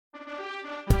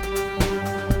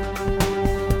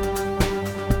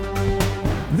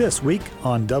This week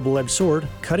on Double-Edged Sword,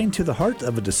 cutting to the heart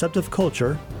of a deceptive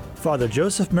culture, Father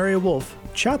Joseph Mary Wolfe,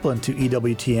 chaplain to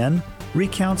EWTN,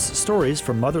 recounts stories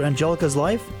from Mother Angelica's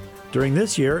life during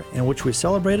this year in which we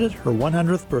celebrated her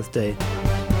 100th birthday.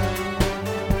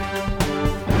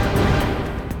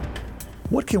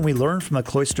 What can we learn from a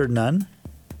cloistered nun?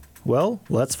 Well,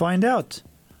 let's find out.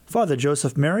 Father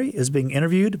Joseph Mary is being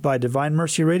interviewed by Divine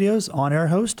Mercy Radio's on-air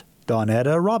host,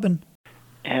 Dawnetta Robin.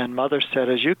 And Mother said,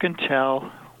 as you can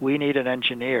tell, we need an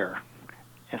engineer.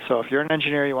 And so if you're an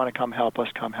engineer, you want to come help us,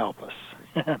 come help us.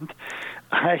 And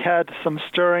I had some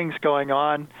stirrings going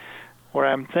on where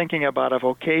I'm thinking about a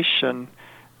vocation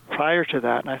prior to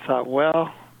that. And I thought,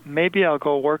 well, maybe I'll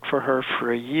go work for her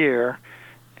for a year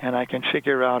and I can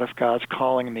figure out if God's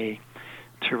calling me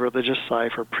to religious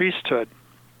life or priesthood.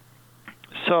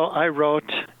 So I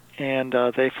wrote, and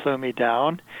they flew me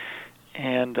down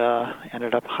and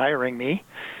ended up hiring me.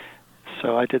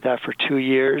 So I did that for 2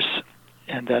 years,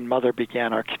 and then Mother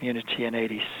began our community in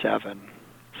 87.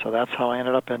 So that's how I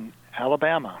ended up in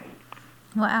Alabama.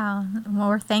 Wow. Well,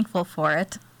 we're thankful for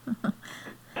it.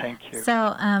 Thank you.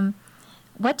 So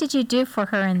what did you do for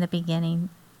her in the beginning?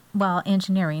 Well,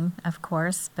 engineering, of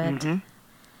course, but... Mm-hmm.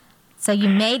 So you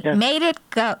made it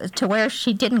go to where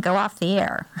she didn't go off the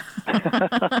air.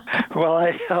 Well,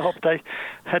 I helped. I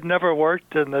had never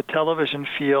worked in the television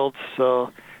field,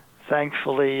 so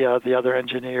thankfully the other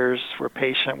engineers were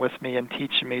patient with me and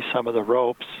teaching me some of the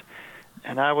ropes.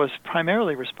 And I was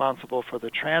primarily responsible for the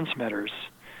transmitters.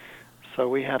 So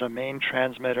we had a main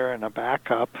transmitter and a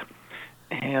backup,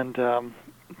 and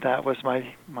that was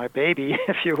my baby,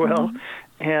 if you will. Mm-hmm.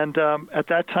 And at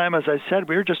that time, as I said,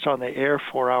 we were just on the air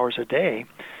 4 hours a day.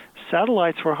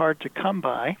 Satellites were hard to come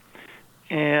by,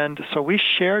 and so we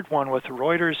shared one with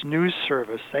Reuters News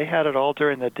Service. They had it all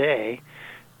during the day,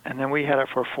 and then we had it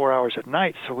for 4 hours at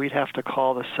night, so we'd have to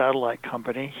call the satellite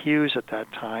company, Hughes at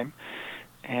that time,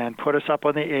 and put us up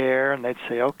on the air, and they'd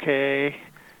say, okay,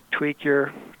 tweak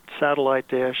your satellite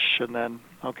dish, and then,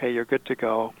 okay, you're good to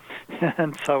go.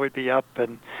 And so we'd be up,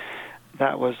 and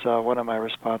that was one of my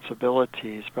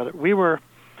responsibilities. But we were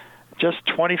just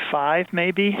 25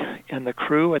 maybe in the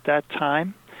crew at that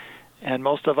time, and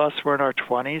most of us were in our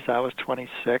 20s. I was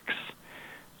 26.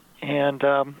 And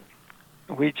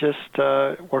we just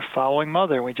were following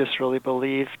Mother. We just really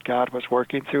believed God was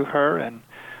working through her, and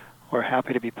we're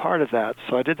happy to be part of that.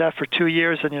 So I did that for 2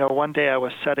 years, and, one day I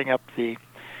was setting up the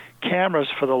cameras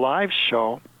for the live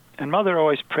show, and Mother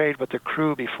always prayed with the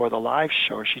crew before the live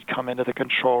show. She'd come into the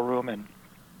control room, and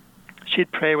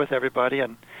she'd pray with everybody,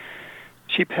 and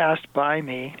she passed by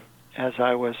me as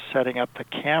I was setting up the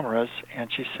cameras,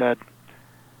 and she said,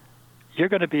 you're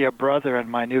going to be a brother in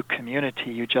my new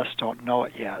community. You just don't know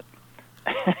it yet.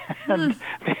 And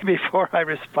before I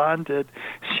responded,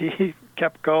 she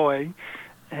kept going,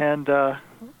 and the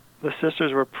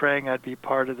sisters were praying I'd be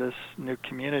part of this new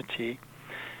community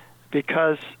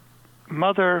because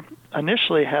Mother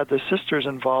initially had the sisters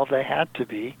involved. They had to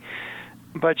be,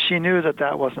 but she knew that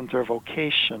that wasn't their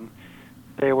vocation.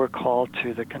 They were called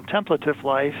to the contemplative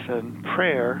life and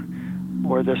prayer,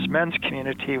 where this men's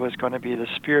community was going to be the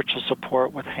spiritual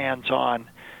support with hands-on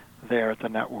there at the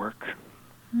network.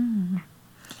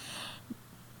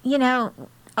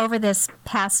 Over this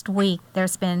past week,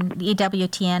 there's been,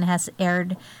 EWTN has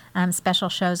aired special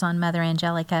shows on Mother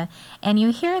Angelica, and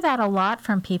you hear that a lot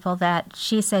from people that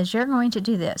she says, you're going to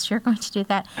do this, you're going to do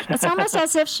that. It's almost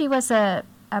as if she was a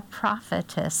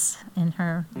prophetess in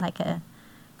her,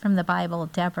 from the Bible,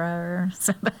 Deborah or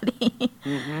somebody.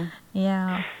 Mm-hmm.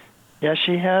 Yeah. Yeah,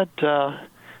 she had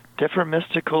different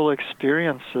mystical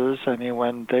experiences. I mean,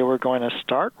 when they were going to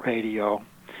start radio,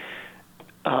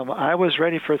 I was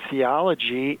ready for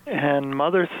theology, and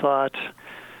Mother thought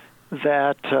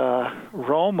that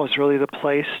Rome was really the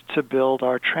place to build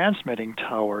our transmitting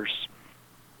towers,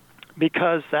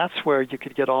 because that's where you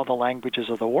could get all the languages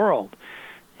of the world.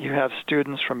 You have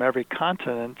students from every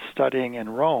continent studying in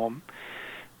Rome,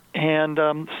 and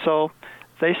so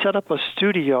they set up a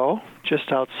studio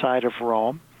just outside of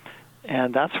Rome,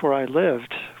 and that's where I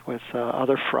lived with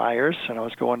other friars, and I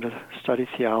was going to study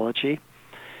theology.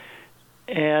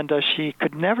 And she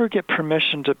could never get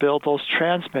permission to build those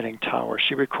transmitting towers.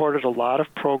 She recorded a lot of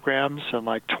programs in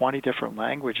 20 different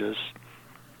languages.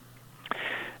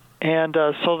 And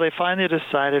so they finally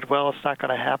decided, well, it's not going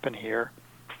to happen here.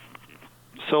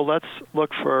 So let's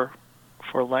look for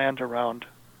land around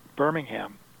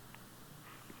Birmingham.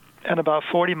 And about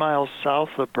 40 miles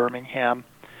south of Birmingham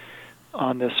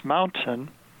on this mountain,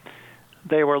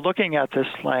 they were looking at this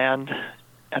land,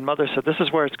 and Mother said, this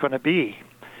is where it's going to be.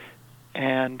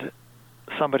 And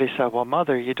somebody said, well,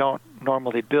 Mother, you don't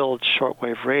normally build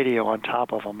shortwave radio on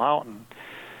top of a mountain.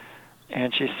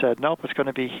 And she said, nope, it's going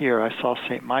to be here. I saw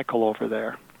St. Michael over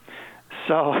there.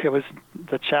 So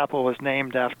the chapel was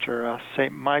named after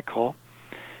St. Michael.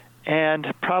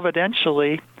 And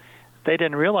providentially, they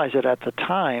didn't realize it at the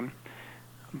time,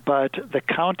 but the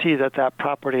county that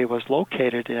property was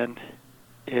located in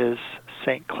is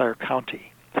St. Clair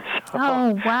County. So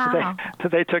oh, wow.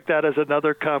 They took that as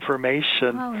another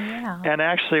confirmation. Oh, yeah. And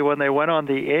actually, when they went on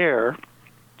the air,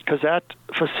 because that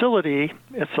facility,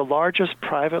 it's the largest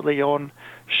privately owned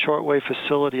shortwave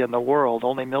facility in the world.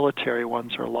 Only military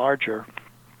ones are larger.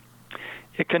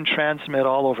 It can transmit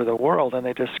all over the world, and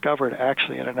they discovered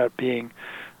actually it ended up being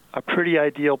a pretty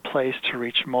ideal place to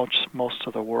reach most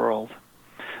of the world.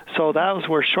 So that was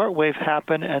where shortwave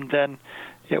happened, and then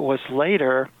it was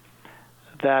later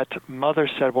that Mother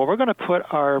said, well, we're going to put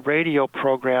our radio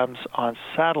programs on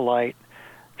satellite,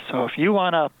 so if you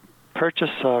want to purchase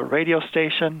a radio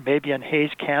station, maybe in Hays,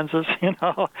 Kansas, yep.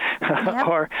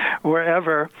 or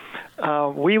wherever,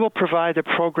 we will provide the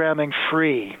programming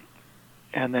free.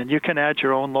 And then you can add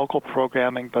your own local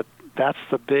programming, but that's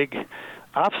the big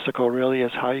obstacle, really,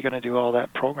 is how you're going to do all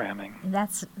that programming.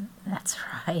 That's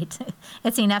right.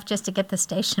 It's enough just to get the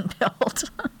station built.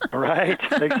 Right,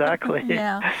 exactly.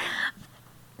 Yeah.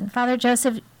 Father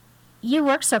Joseph, you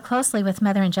work so closely with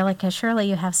Mother Angelica. Surely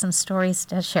you have some stories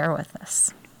to share with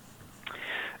us.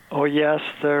 Oh, yes,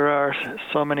 there are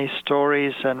so many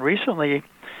stories. And recently,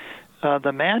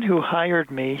 the man who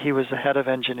hired me, he was the head of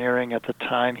engineering at the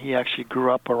time. He actually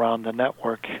grew up around the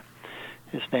network.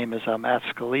 His name is Matt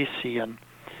Scalisi, and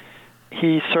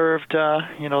he served,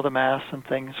 the Mass and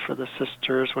things for the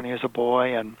sisters when he was a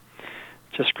boy, and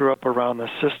just grew up around the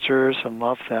sisters and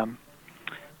loved them.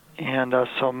 And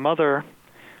so Mother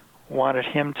wanted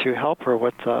him to help her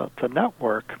with the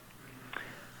network.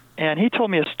 And he told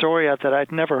me a story that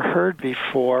I'd never heard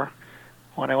before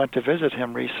when I went to visit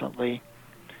him recently.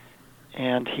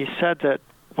 And he said that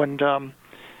when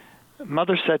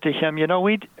Mother said to him,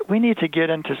 we need to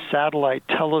get into satellite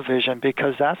television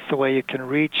because that's the way you can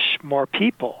reach more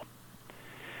people.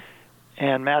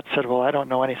 And Matt said, well, I don't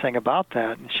know anything about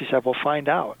that. And she said, well, find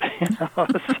out.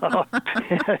 So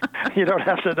you don't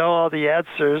have to know all the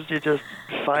answers. You just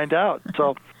find out.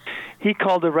 So he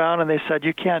called around and they said,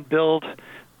 you can't build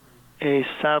a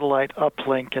satellite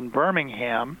uplink in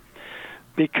Birmingham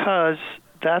because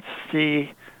that's the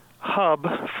hub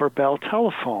for Bell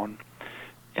Telephone,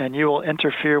 and you will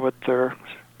interfere with their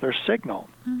signal.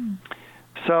 Mm.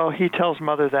 So he tells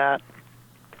Mother that,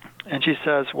 and she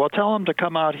says, well, tell him to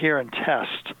come out here and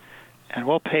test, and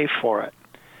we'll pay for it.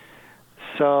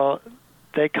 So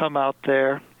they come out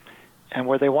there, and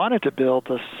where they wanted to build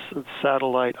the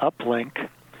satellite uplink,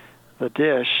 the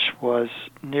dish, was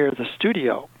near the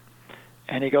studio.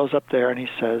 And he goes up there and he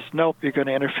says, nope, you're going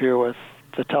to interfere with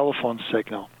the telephone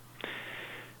signal.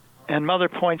 And Mother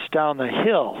points down the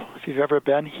hill. If you've ever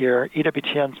been here,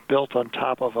 EWTN's built on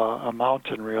top of a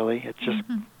mountain, really. It's just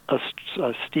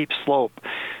a steep slope.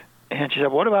 And she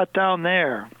said, what about down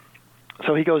there?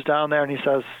 So he goes down there and he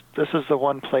says, this is the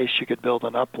one place you could build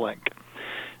an uplink.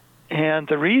 And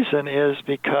the reason is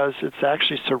because it's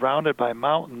actually surrounded by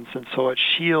mountains, and so it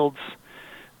shields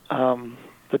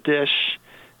the dish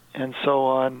and so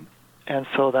on. And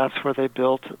so that's where they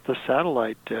built the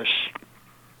satellite dish.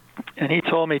 And he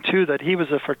told me, too, that he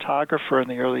was a photographer in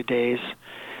the early days,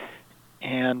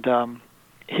 and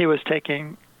he was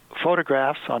taking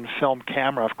photographs on film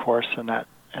camera, of course, in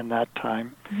that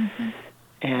time. Mm-hmm.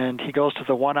 And he goes to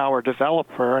the 1 hour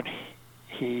developer, and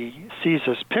he sees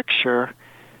this picture,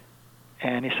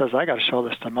 and he says, I got to show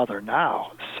this to Mother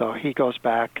now. So he goes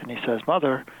back, and he says,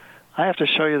 Mother, I have to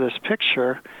show you this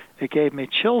picture. It gave me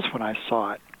chills when I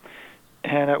saw it.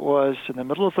 And it was, in the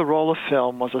middle of the roll of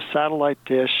film, was a satellite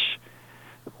dish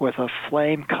with a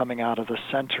flame coming out of the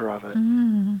center of it.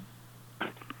 Mm.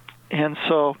 And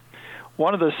so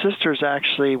one of the sisters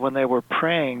actually, when they were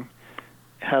praying,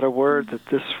 had a word that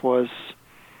this was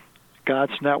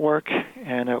God's network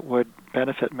and it would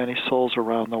benefit many souls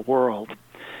around the world.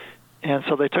 And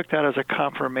so they took that as a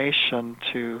confirmation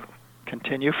to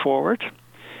continue forward.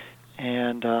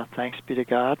 And thanks be to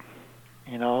God.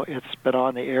 It's been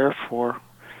on the air for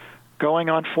going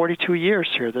on 42 years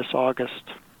here this August.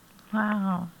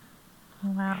 Wow.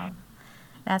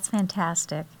 That's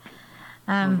fantastic.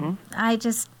 I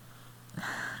just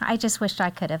wished I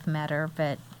could have met her,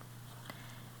 but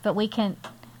we can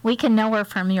know her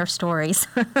from your stories.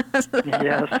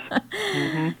 Yes.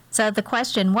 Mm-hmm. So the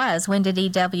question was, when did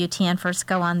EWTN first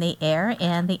go on the air?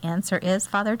 And the answer is,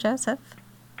 Father Joseph?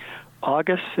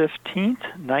 August 15th,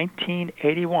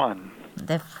 1981.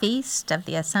 the Feast of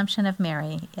the Assumption of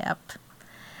Mary. Yep.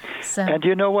 So, And do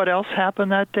you know what else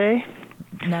happened that day?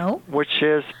 no. Which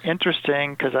is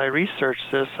interesting because I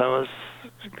researched this. I was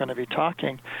going to be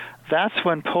talking. That's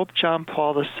when Pope John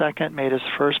Paul II made his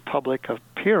first public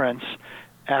appearance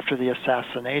after the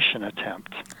assassination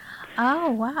attempt.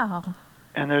 Oh, wow.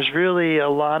 And there's really a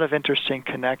lot of interesting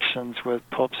connections with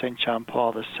Pope St. John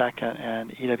Paul II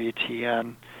and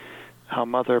EWTN, how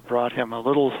Mother brought him a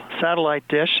little satellite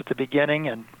dish at the beginning,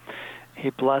 and he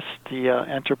blessed the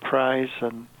enterprise,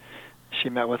 and she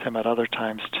met with him at other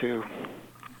times, too.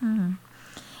 Hmm.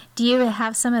 Do you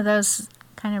have some of those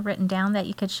kind of written down that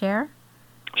you could share?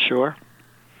 Sure.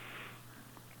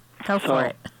 Go for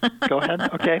it. Go ahead.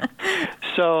 Okay.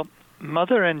 So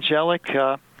Mother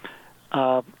Angelica,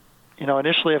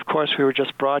 initially, of course, we were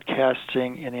just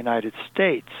broadcasting in the United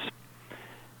States.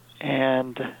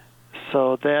 And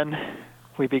so then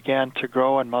we began to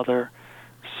grow, and Mother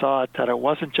saw that it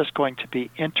wasn't just going to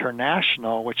be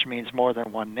international, which means more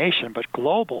than one nation, but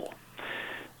global.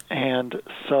 And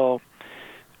so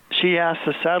she asked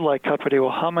the satellite company,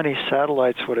 well, how many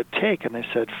satellites would it take? And they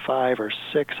said 5 or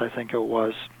 6, I think it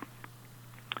was.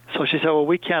 So she said, well,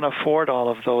 we can't afford all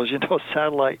of those.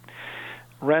 Satellite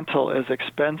rental is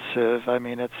expensive. I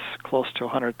mean, it's close to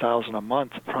 $100,000 a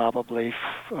month probably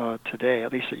today.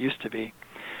 At least it used to be.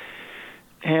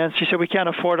 And she said, we can't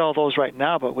afford all those right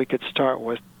now, but we could start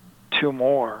with 2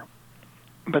 more.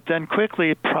 But then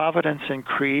quickly, providence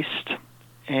increased,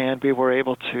 and we were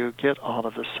able to get all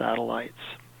of the satellites.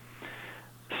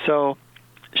 So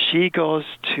she goes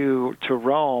to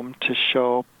Rome to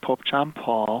show Pope John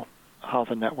Paul how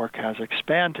the network has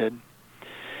expanded.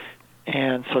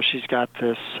 And so she's got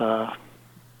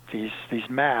these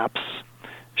maps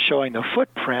showing the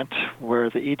footprint where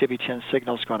the EWTN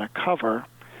signal is going to cover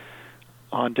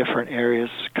on different areas,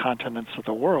 continents of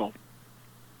the world.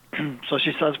 So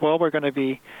she says, well, we're going to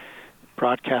be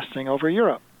broadcasting over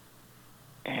Europe.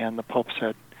 And the Pope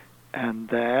said, and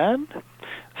then?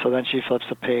 So then she flips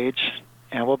a page,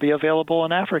 and we'll be available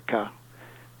in Africa.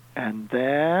 And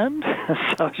then,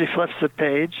 so she flips the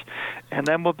page, and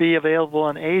then we'll be available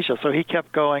in Asia. So he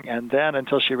kept going, and then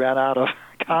until she ran out of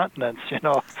continents,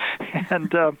 And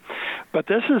but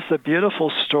this is the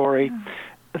beautiful story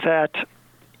that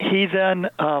he then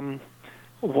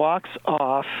walks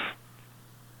off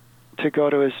to go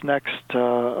to his next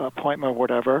appointment or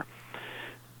whatever,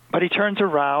 but he turns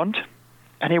around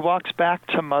and he walks back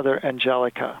to Mother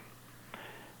Angelica.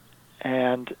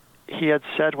 And he had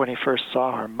said when he first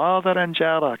saw her, Mother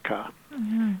Angelica,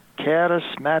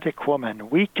 charismatic woman,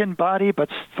 weak in body but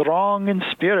strong in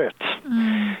spirit.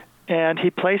 Mm. And he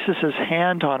places his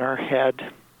hand on her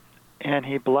head and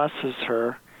he blesses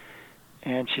her.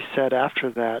 And she said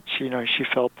after that, she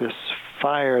felt this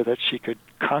fire that she could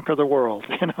conquer the world,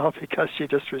 because she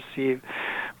just received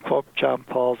Pope John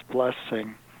Paul's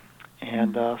blessing.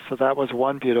 And so that was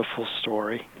one beautiful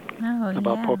story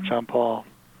about Pope John Paul.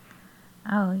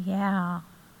 Oh, yeah.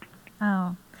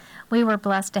 Oh, we were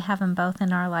blessed to have them both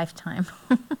in our lifetime.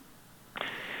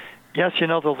 Yes,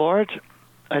 the Lord,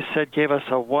 I said, gave us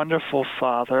a wonderful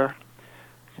father,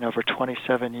 for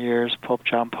 27 years, Pope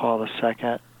John Paul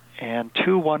II, and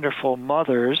 2 wonderful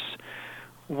mothers,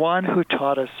 one who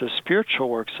taught us the spiritual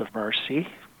works of mercy,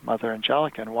 Mother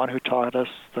Angelica, and one who taught us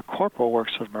the corporal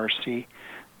works of mercy,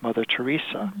 Mother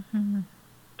Teresa. Mm-hmm.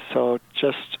 So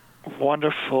just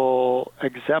wonderful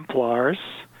exemplars,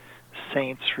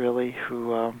 saints really,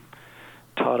 who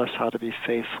taught us how to be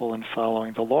faithful in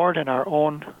following the Lord in our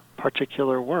own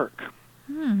particular work.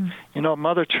 Mm.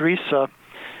 Mother Teresa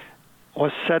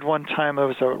was said one time, there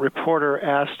was a reporter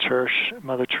asked her,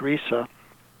 Mother Teresa,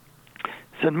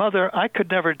 said, Mother, I could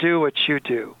never do what you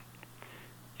do.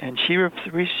 And she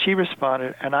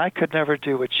responded, and I could never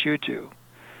do what you do.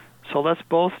 So let's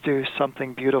both do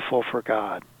something beautiful for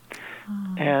God.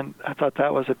 Oh. And I thought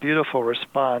that was a beautiful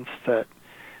response, that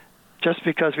just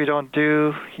because we don't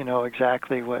do,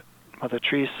 exactly what Mother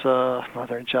Teresa,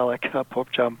 Mother Angelica,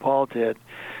 Pope John Paul did,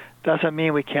 doesn't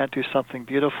mean we can't do something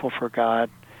beautiful for God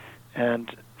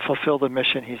and fulfill the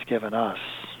mission he's given us.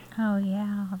 Oh,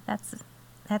 yeah. That's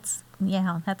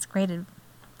great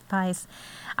advice.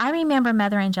 I remember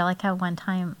Mother Angelica one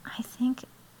time, I think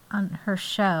on her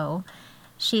show,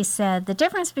 she said, the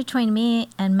difference between me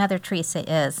and Mother Teresa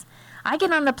is I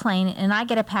get on the plane and I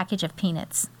get a package of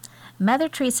peanuts. Mother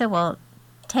Teresa will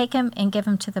take them and give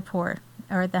them to the poor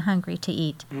or the hungry to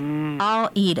eat. Mm.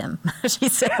 I'll eat them, she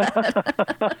said.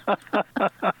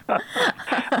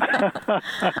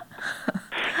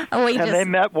 They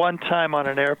met one time on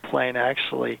an airplane,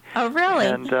 actually. Oh, really?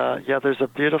 And, there's a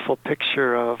beautiful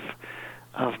picture of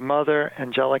of Mother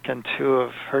Angelica and two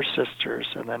of her sisters,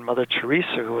 and then Mother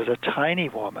Teresa, who was a tiny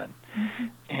woman. Mm-hmm.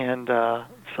 And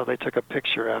so they took a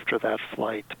picture after that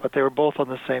flight. But they were both on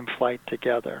the same flight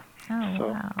together. Oh, So.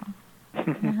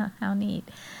 wow. How neat.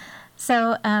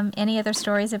 So any other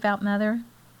stories about Mother?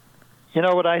 You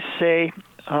know what I say,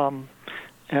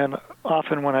 and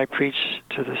often when I preach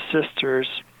to the sisters,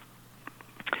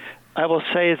 I will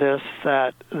say this,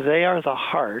 that they are the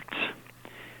heart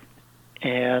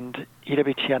and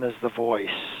EWTN is the voice.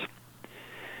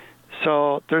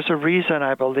 So there's a reason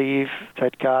I believe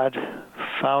that God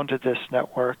founded this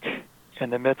network in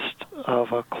the midst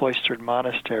of a cloistered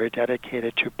monastery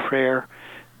dedicated to prayer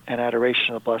and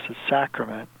adoration of the Blessed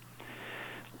Sacrament.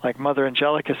 Like Mother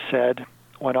Angelica said,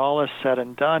 when all is said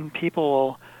and done, people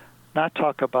will not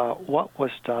talk about what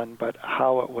was done, but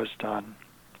how it was done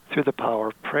through the power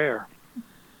of prayer.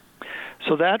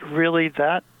 So that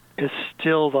is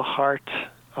still the heart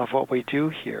of what we do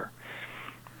here.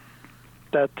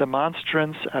 That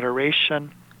demonstrance,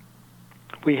 adoration,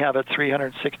 we have it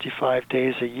 365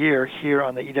 days a year here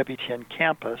on the EWTN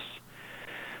campus.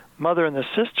 Mother and the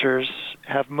sisters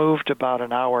have moved about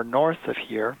an hour north of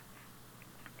here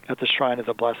at the Shrine of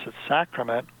the Blessed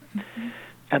Sacrament, mm-hmm.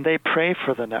 and they pray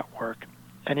for the network.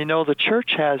 And you know, the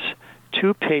church has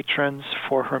two patrons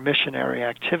for her missionary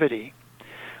activity.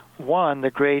 One,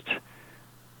 the great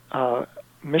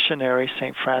missionary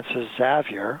St. Francis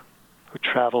Xavier, who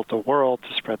traveled the world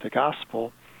to spread the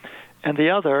gospel, and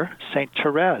the other, St.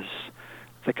 Therese,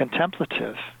 the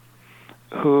contemplative,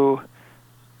 who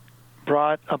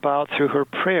brought about through her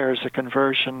prayers a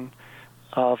conversion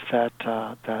of that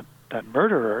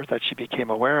murderer that she became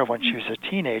aware of when she was a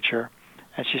teenager,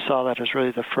 and she saw that as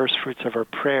really the first fruits of her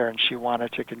prayer, and she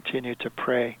wanted to continue to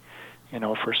pray,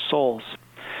 for souls.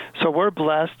 So we're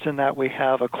blessed in that we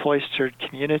have a cloistered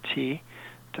community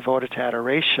devoted to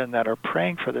adoration that are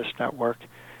praying for this network,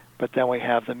 but then we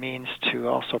have the means to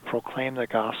also proclaim the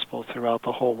gospel throughout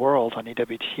the whole world on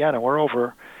EWTN, and we're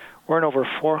in over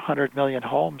 400 million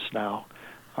homes now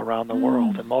around the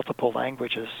world in multiple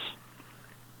languages.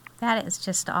 That is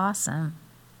just awesome.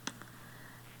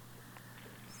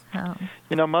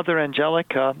 So. Mother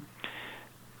Angelica,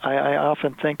 I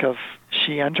often think of,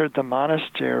 she entered the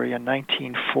monastery in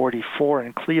 1944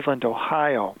 in Cleveland,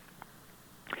 Ohio.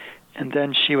 And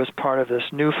then she was part of this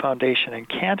new foundation in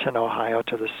Canton, Ohio,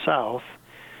 to the south.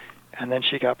 And then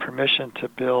she got permission to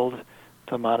build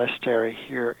the monastery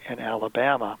here in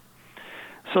Alabama.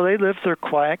 So they lived their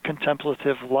quiet,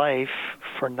 contemplative life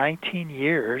for 19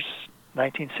 years.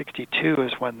 1962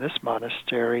 is when this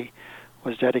monastery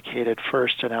was dedicated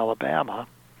first in Alabama.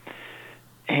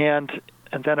 And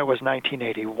then it was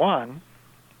 1981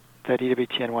 that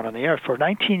EWTN went on the air. For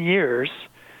 19 years,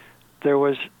 there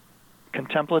was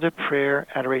contemplative prayer,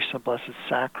 adoration of the Blessed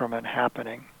Sacrament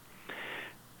happening.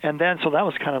 And then, so that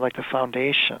was kind of like the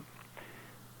foundation.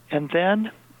 And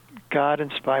then God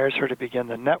inspires her to begin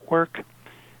the network.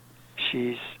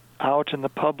 She's out in the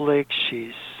public.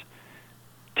 She's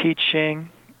teaching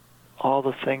all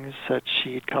the things that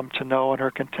she'd come to know in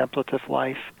her contemplative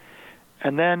life.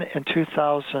 And then in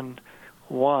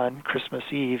 2001, Christmas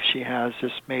Eve, she has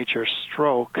this major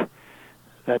stroke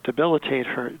that debilitates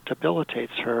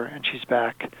her, and she's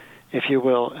back, if you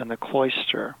will, in the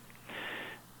cloister.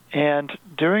 And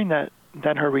during that,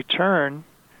 then her return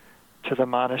to the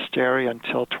monastery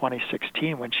until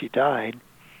 2016 when she died,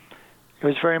 it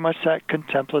was very much that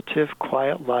contemplative,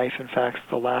 quiet life. In fact,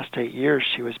 the last 8 years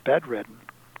she was bedridden.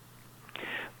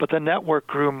 But the network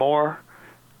grew more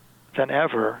than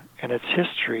ever in its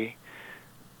history,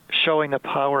 showing the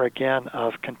power again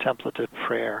of contemplative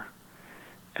prayer.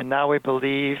 And now we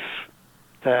believe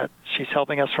that she's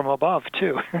helping us from above,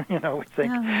 too. We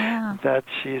think that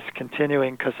she's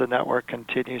continuing because the network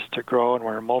continues to grow, and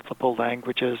we're in multiple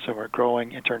languages, and we're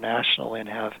growing internationally and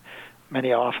have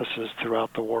many offices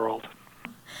throughout the world.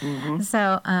 Mm-hmm.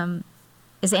 So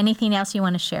is there anything else you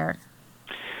want to share?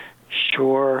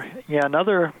 Sure. Yeah,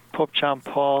 another Pope John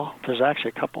Paul, there's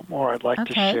actually a couple more I'd like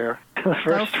to share. The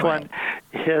first one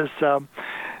is, so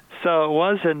it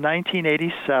was in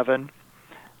 1987,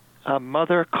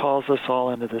 Mother calls us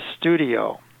all into the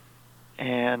studio,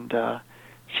 and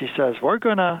she says, we're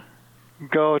going to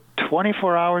go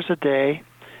 24 hours a day,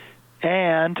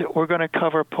 and we're going to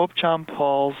cover Pope John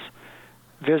Paul's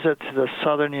visit to the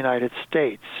southern United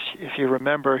States. If you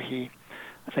remember,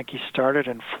 I think he started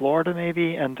in Florida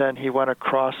maybe, and then he went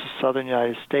across the southern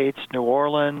United States, New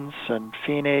Orleans and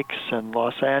Phoenix and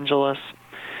Los Angeles.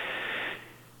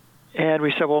 And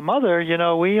we said, well, Mother,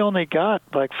 we only got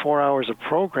like 4 hours of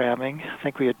programming. I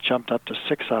think we had jumped up to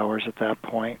 6 hours at that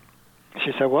point.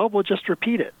 she said, well, we'll just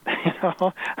repeat it,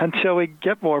 until we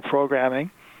get more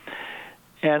programming.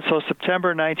 And so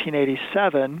September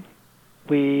 1987,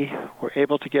 we were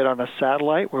able to get on a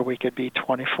satellite where we could be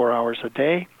 24 hours a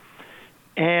day,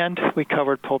 and we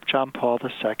covered Pope John Paul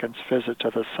II's visit to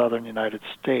the southern United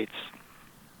States.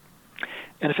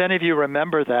 And if any of you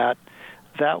remember that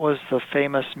was the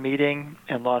famous meeting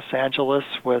in Los Angeles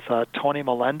with Tony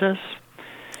Melendez.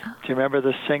 Do you remember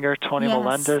the singer Tony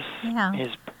Melendez? Yeah.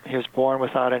 He was born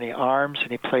without any arms,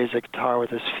 and he plays a guitar with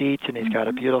his feet, and he's got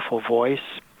a beautiful voice.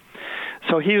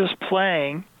 So he was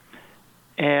playing,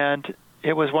 and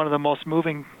it was one of the most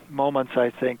moving moments, I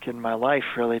think, in my life,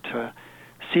 really, to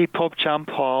see Pope John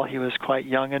Paul. He was quite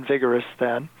young and vigorous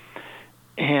then,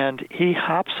 and he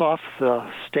hops off the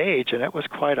stage, and it was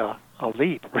quite a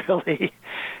leap, really.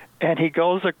 And he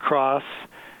goes across,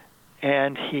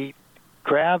 and he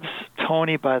grabs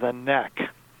Tony by the neck,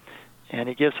 and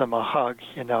he gives him a hug,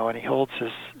 and he holds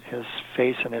his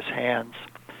face in his hands.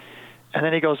 And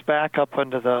then he goes back up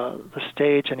onto the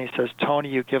stage, and he says, Tony,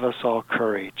 you give us all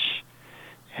courage,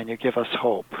 and you give us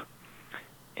hope.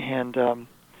 And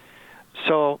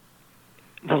so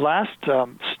the last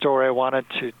story I wanted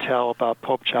to tell about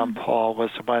Pope John Paul was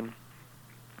when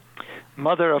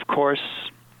Mother, of course,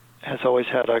 has always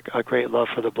had a great love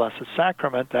for the Blessed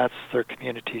Sacrament. That's their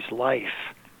community's life.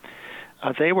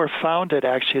 They were founded,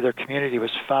 actually, their community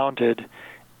was founded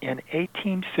in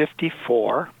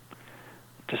 1854,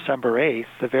 December 8th,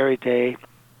 the very day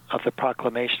of the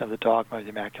proclamation of the dogma of the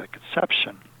Immaculate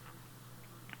Conception.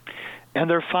 And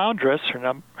their foundress,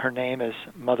 her name is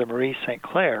Mother Marie St.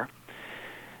 Clair,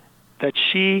 that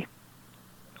she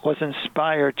was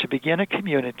inspired to begin a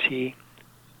community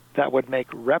that would make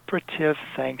reparative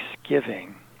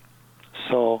thanksgiving.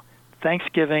 So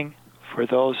thanksgiving for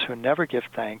those who never give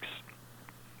thanks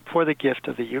for the gift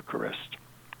of the Eucharist.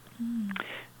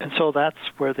 And so that's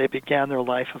where they began their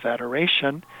life of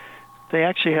adoration. They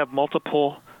actually have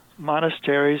multiple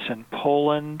monasteries in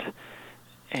Poland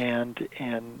and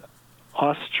in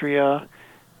Austria,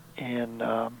 in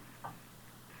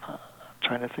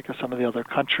trying to think of some of the other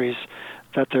countries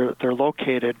that they're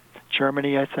located.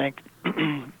 Germany, I think.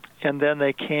 And then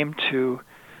they came to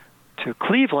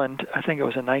Cleveland. I think it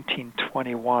was in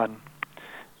 1921.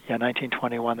 Yeah,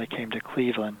 1921 they came to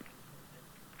Cleveland.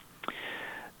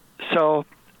 So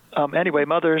anyway,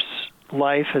 Mother's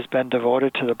life has been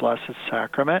devoted to the Blessed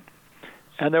Sacrament.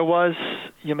 And there was,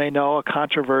 you may know, a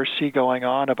controversy going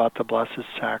on about the Blessed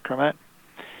Sacrament.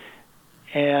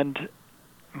 And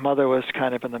Mother was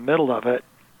kind of in the middle of it.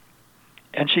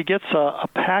 And she gets a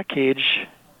package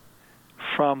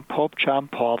from Pope John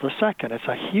Paul II. It's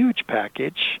a huge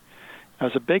package. It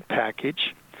was a big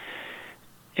package.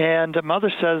 And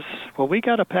Mother says, well, we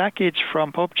got a package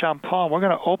from Pope John Paul, and we're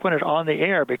going to open it on the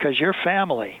air because you're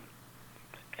family.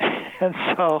 And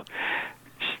so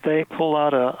they pull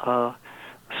out a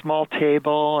small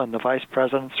table, and the vice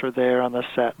presidents were there on the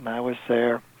set, and I was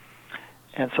there.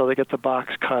 And so they get the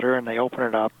box cutter, and they open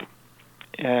it up.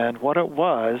 And what it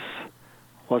was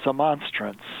a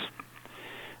monstrance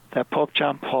that Pope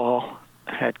John Paul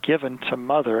had given to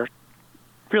Mother,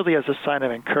 really as a sign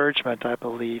of encouragement, I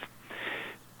believe.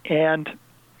 And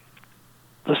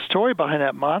the story behind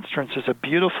that monstrance is a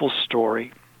beautiful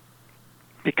story,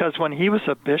 because when he was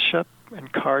a bishop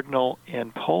and cardinal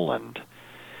in Poland,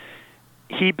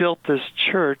 he built this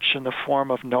church in the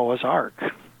form of Noah's Ark,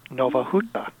 Nowa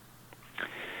Huta.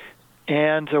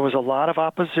 And there was a lot of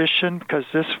opposition because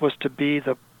this was to be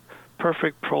the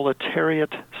perfect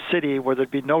proletariat city where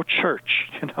there'd be no church,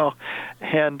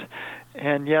 and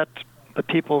yet the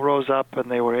people rose up and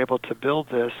they were able to build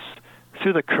this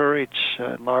through the courage,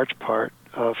 in large part,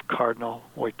 of Cardinal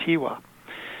Wojtyła.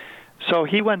 So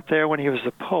he went there when he was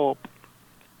the Pope,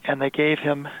 and they gave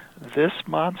him this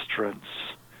monstrance,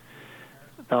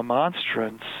 the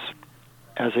monstrance,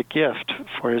 as a gift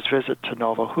for his visit to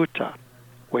Nowa Huta,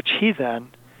 which he then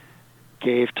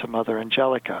gave to Mother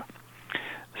Angelica.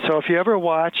 So if you ever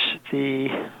watch the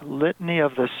Litany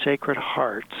of the Sacred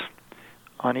Heart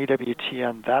on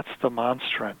EWTN, that's the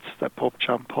monstrance that Pope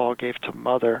John Paul gave to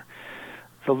Mother.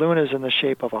 The luna is in the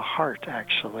shape of a heart,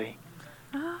 actually.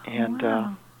 Oh, and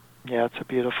wow. Yeah, it's a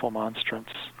beautiful monstrance.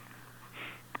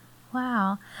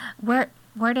 Wow. Where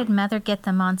did Mother get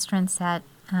the monstrance at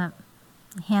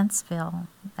Hansville,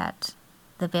 that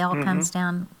the veil comes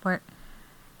down? Where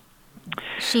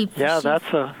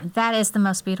that is the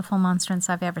most beautiful monstrance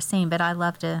I've ever seen, but I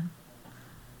love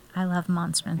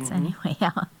monstrance anyway.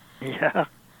 Yeah.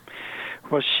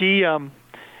 Well, she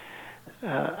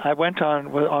I went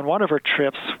on one of her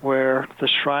trips where the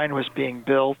shrine was being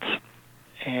built,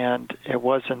 and it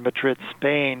was in Madrid,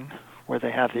 Spain, where they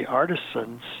have the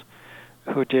artisans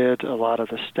who did a lot of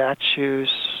the statues,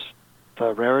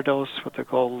 the reredos with the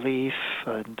gold leaf,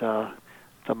 and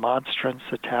the monstrance,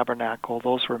 the tabernacle.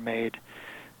 Those were made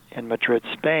in Madrid,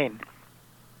 Spain.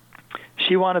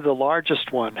 She wanted the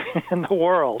largest one in the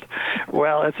world.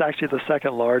 Well, it's actually the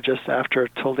second largest after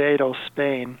Toledo,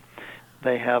 Spain.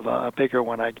 They have a bigger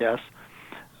one, I guess.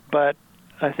 But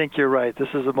I think you're right. This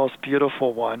is the most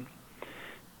beautiful one.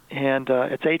 And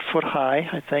it's 8 foot high,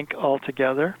 I think,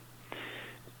 altogether.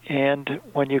 And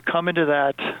when you come into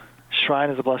that shrine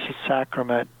of the Blessed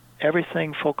Sacrament,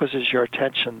 everything focuses your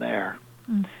attention there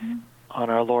on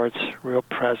our Lord's real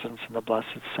presence in the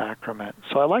Blessed Sacrament.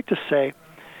 So I like to say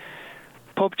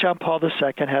Pope John Paul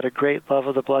II had a great love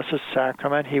of the Blessed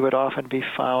Sacrament. He would often be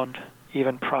found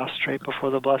even prostrate before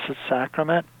the Blessed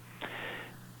Sacrament.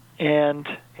 And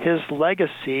his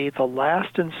legacy, the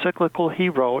last encyclical he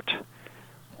wrote,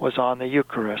 was on the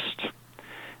Eucharist.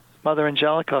 Mother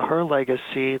Angelica, her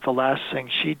legacy, the last thing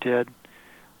she did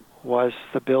was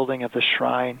the building of the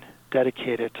shrine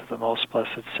dedicated to the Most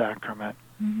Blessed Sacrament.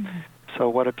 So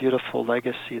what a beautiful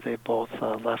legacy they both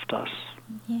left us.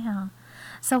 Yeah.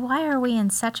 So why are we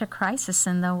in such a crisis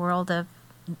in the world of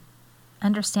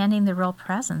understanding the real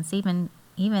presence,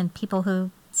 even people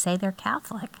who say they're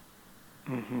Catholic?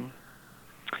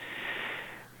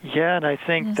 Yeah, and I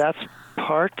think that's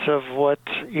part of what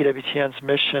EWTN's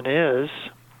mission is,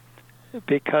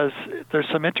 because there's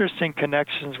some interesting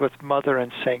connections with Mother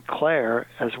and St. Clare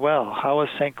as well. How is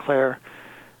St. Clare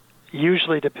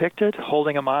usually depicted?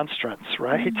 Holding a monstrance,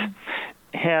 right?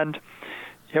 And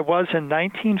it was in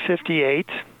 1958,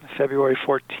 February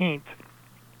 14th,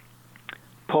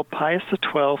 Pope Pius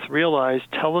XII realized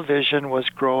television was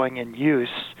growing in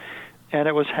use, and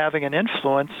it was having an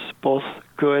influence, both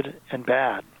good and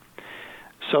bad.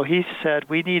 So he said,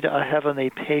 we need a heavenly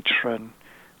patron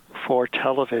for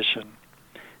television.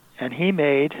 And he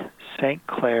made St.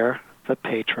 Clare the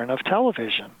patron of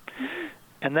television.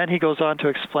 And then he goes on to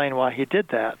explain why he did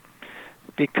that.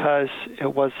 Because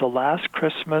it was the last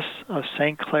Christmas of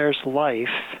St. Clare's life.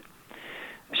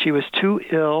 She was too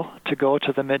ill to go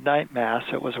to the midnight Mass.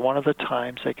 It was one of the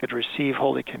times they could receive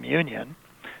Holy Communion.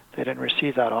 They didn't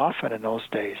receive that often in those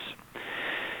days.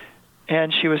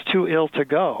 And she was too ill to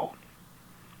go.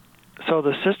 So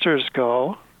the sisters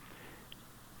go,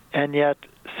 and yet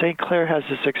St. Clare has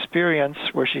this experience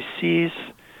where she sees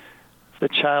the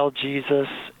child Jesus,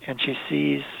 and she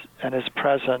sees and is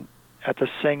present at the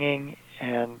singing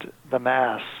and the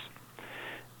Mass.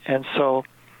 And so,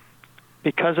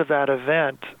 because of that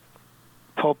event,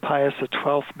 Pope Pius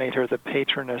XII made her the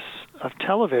patroness of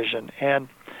television. And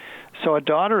so a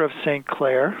daughter of St.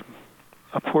 Clare,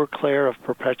 a poor Clare of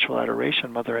perpetual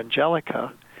adoration, Mother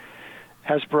Angelica,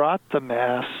 has brought the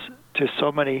Mass to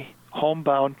so many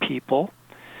homebound people,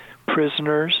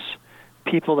 prisoners,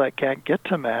 people that can't get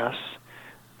to Mass,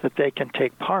 that they can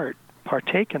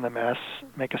partake in the Mass,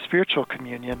 make a spiritual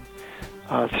communion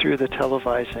through the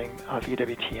televising of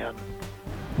EWTN.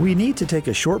 We need to take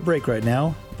a short break right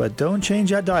now, but don't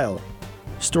change that dial.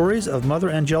 Stories of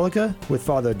Mother Angelica with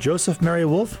Father Joseph Mary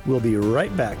Wolf will be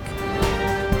right back.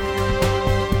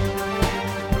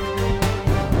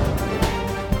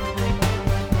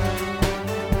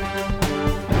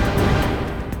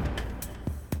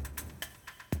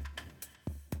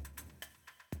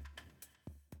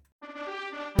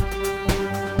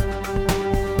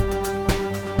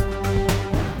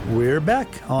 We're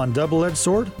back on Double-Edged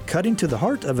Sword, cutting to the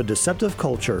heart of a deceptive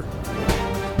culture.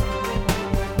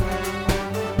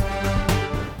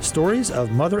 Stories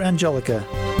of Mother Angelica.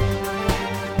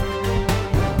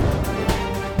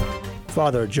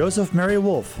 Father Joseph Mary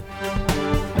Wolf.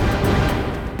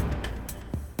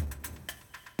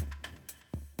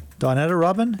 Donetta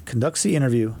Robin conducts the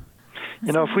interview.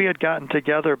 You know, if we had gotten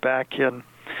together back in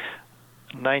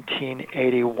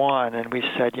 1981 and we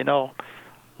said,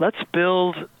 let's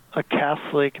build a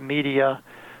Catholic media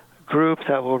group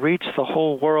that will reach the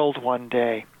whole world one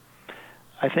day,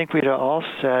 I think we'd have all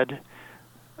said,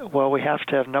 well, we have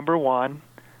to have, number one,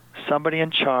 somebody in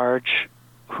charge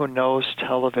who knows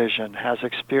television, has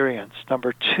experience.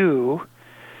 Number two,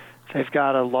 they've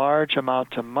got a large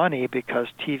amount of money because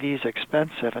TV is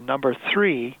expensive. And number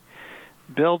three,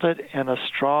 build it in a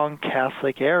strong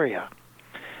Catholic area.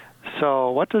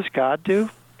 So what does God do?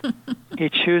 He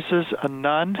chooses a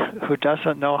nun who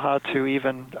doesn't know how to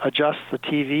even adjust the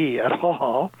TV at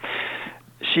all.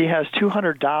 She has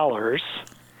 $200,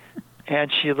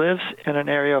 and she lives in an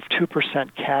area of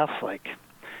 2% Catholic.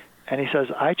 And he says,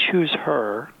 I choose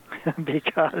her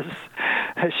because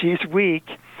she's weak,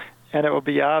 And it will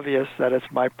be obvious that it's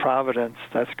my providence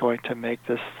that's going to make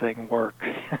this thing work.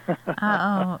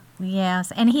 Oh,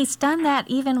 yes. And he's done that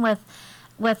even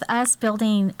with us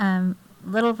building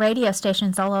little radio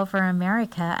stations all over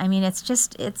America. I mean,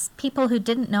 it's people who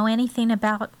didn't know anything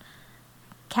about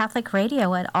Catholic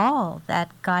radio at all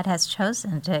that God has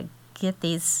chosen to get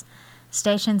these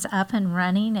stations up and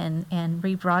running and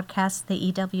rebroadcast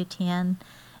the EWTN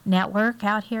network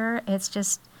out here. It's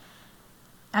just,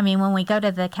 I mean, when we go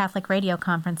to the Catholic radio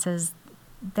conferences,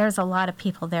 there's a lot of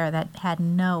people there that had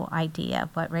no idea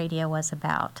what radio was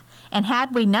about. And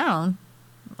had we known,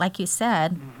 like you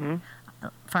said,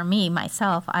 for me,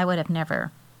 myself, I would have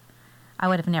never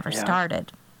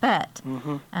started. But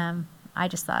I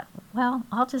just thought, well,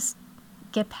 I'll just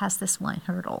get past this one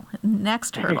hurdle,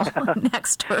 next hurdle,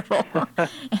 next hurdle.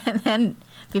 And then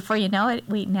before you know it,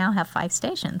 we now have 5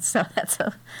 stations. So that's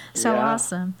so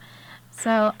awesome.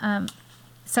 So,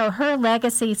 so her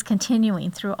legacy is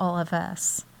continuing through all of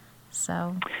us.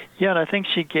 So. Yeah, and I think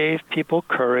she gave people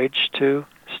courage to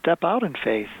step out in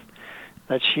faith.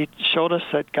 That she showed us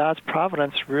that God's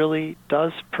providence really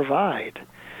does provide.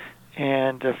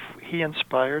 And if He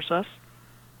inspires us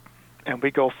and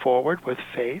we go forward with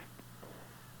faith,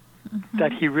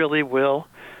 that He really will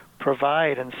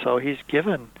provide. And so He's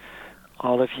given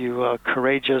all of you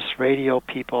courageous radio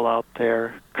people out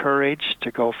there courage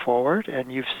to go forward.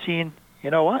 And you've seen, you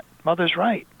know what? Mother's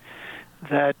right.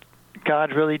 That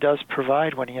God really does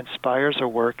provide when He inspires a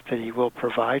work, that He will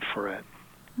provide for it.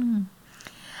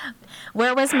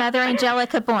 Where was Mother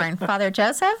Angelica born? Father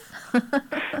Joseph?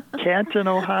 Canton,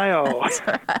 Ohio. That's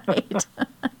right.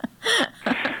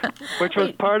 Which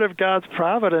was part of God's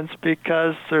providence,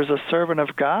 because there's a servant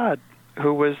of God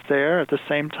who was there at the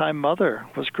same time Mother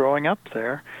was growing up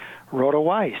there, Rhoda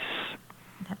Weiss.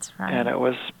 That's right. And it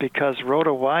was because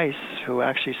Rhoda Weiss, who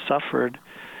actually suffered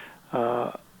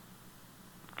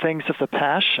things of the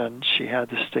Passion, she had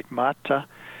the stigmata,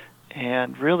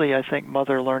 and really I think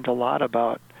Mother learned a lot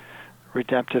about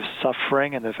redemptive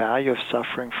suffering and the value of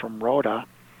suffering from Rhoda,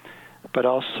 but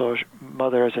also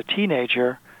Mother as a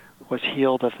teenager was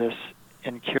healed of this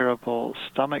incurable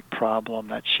stomach problem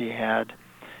that she had,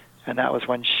 and that was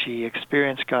when she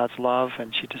experienced God's love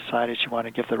and she decided she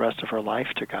wanted to give the rest of her life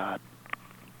to God.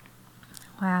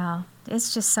 Wow.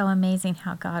 It's just so amazing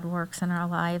how God works in our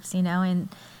lives, you know, and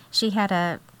she had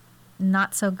a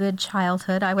not so good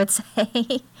childhood, I would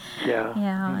say. Yeah.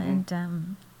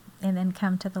 And then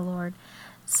come to the Lord.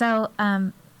 So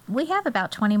we have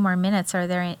about 20 more minutes.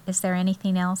 Is there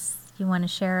anything else you want to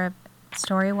share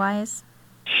story-wise?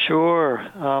 Sure.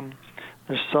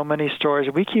 There's so many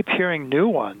stories. We keep hearing new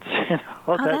ones.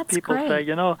 That people great.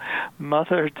 say,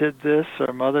 Mother did this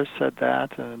or Mother said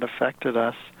that, and it affected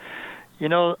us.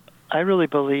 I really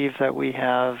believe that we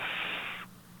have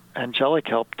angelic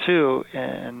help too,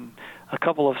 and a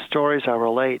couple of stories I'll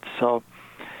relate. So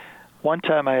one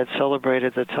time I had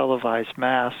celebrated the televised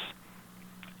Mass,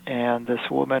 and this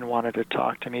woman wanted to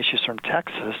talk to me. She's from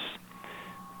Texas.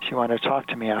 She wanted to talk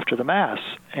to me after the Mass,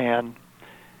 and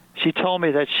she told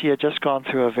me that she had just gone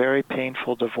through a very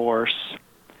painful divorce,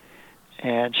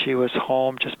 and she was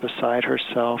home just beside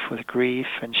herself with grief,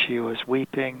 and she was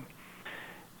weeping.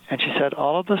 And she said,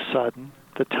 all of a sudden,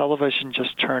 the television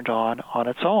just turned on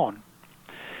its own.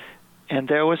 And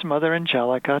there was Mother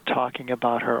Angelica talking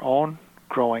about her own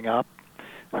growing up,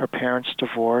 her parents'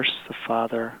 divorce, the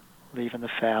father leaving the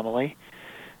family,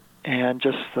 and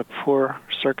just the poor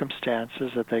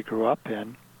circumstances that they grew up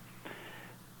in.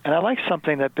 And I like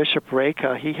something that Bishop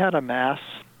Reka, he had a Mass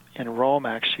in Rome,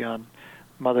 actually, on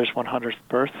Mother's 100th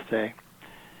birthday.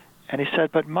 And he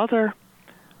said, but Mother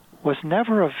was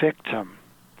never a victim,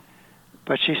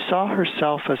 but she saw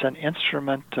herself as an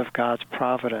instrument of God's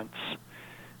providence.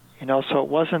 So it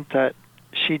wasn't that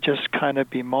she just kind of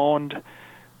bemoaned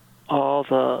all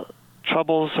the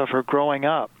troubles of her growing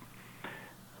up,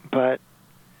 but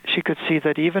she could see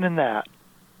that even in that,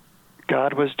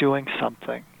 God was doing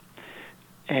something.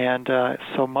 And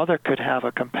so Mother could have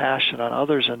a compassion on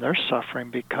others in their suffering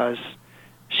because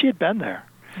she had been there.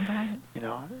 Right.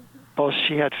 Both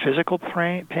she had physical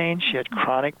pain, she had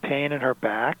chronic pain in her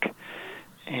back,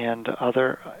 and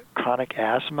other chronic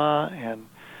asthma and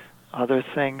other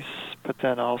things, but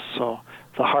then also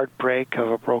the heartbreak of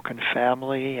a broken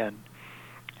family and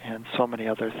so many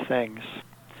other things.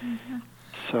 Mm-hmm.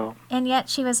 So. And yet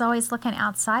she was always looking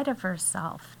outside of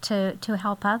herself to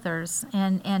help others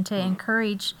and to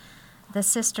encourage the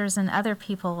sisters and other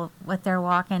people with their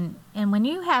walk. And when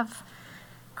you have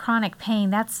chronic pain,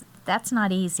 that's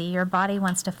not easy. Your body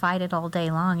wants to fight it all day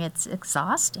long. It's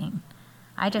exhausting.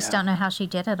 I just don't know how she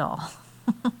did it all.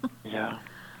 Yeah.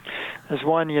 There's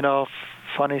one,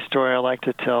 funny story I like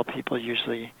to tell people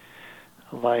usually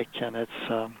like, and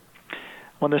it's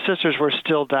when the sisters were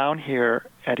still down here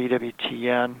at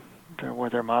EWTN, where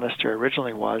their monastery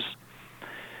originally was,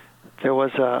 there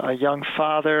was a young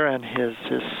father and his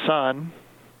son.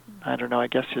 I don't know, I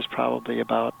guess he was probably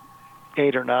about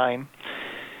 8 or 9.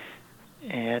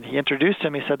 And he introduced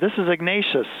him. He said, "This is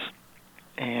Ignatius."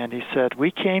 And he said, "We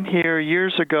came here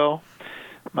years ago.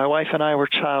 My wife and I were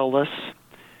childless.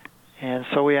 And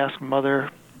so we asked Mother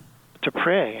to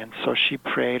pray. And so she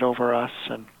prayed over us.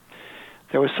 And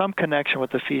there was some connection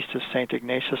with the feast of St.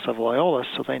 Ignatius of Loyola,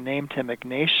 so they named him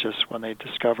Ignatius when they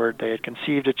discovered they had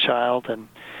conceived a child, and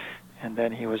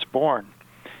then he was born."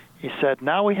 He said,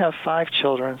 "Now we have 5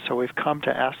 children, so we've come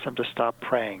to ask them to stop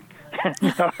praying."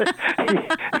 You know,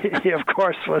 he of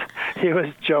course was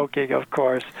joking, of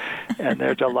course, and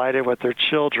they're delighted with their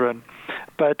children.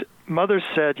 But Mother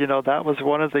said, that was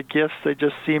one of the gifts they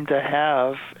just seemed to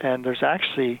have. And there's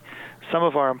actually some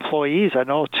of our employees, I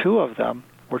know 2 of them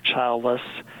were childless,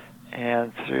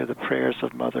 and through the prayers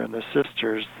of Mother and the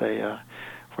sisters, they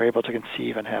were able to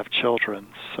conceive and have children.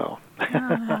 So,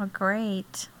 how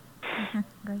great!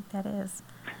 Great that is.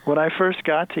 When I first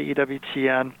got to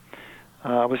EWTN,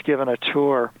 I was given a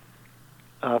tour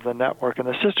of the network, and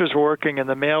the sisters were working in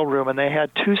the mailroom, and they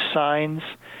had 2 signs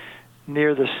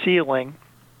near the ceiling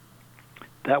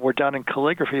that were done in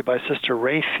calligraphy by Sister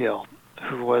Rayfield,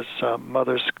 who was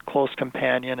Mother's close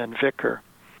companion and vicar.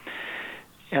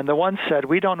 And the one said,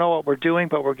 "We don't know what we're doing,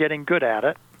 but we're getting good at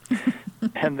it."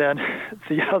 And then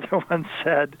the other one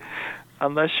said,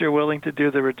 "Unless you're willing to do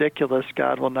the ridiculous,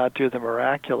 God will not do the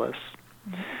miraculous."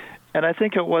 Mm-hmm. And I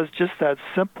think it was just that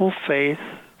simple faith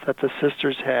that the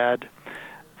sisters had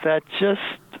that just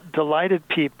delighted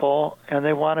people, and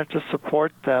they wanted to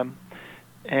support them,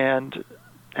 and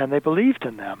they believed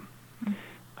in them.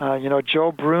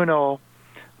 Joe Bruno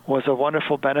was a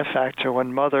wonderful benefactor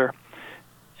when Mother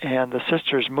and the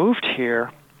sisters moved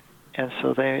here, and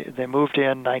so they moved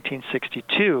in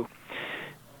 1962.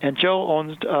 And Joe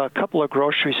owned a couple of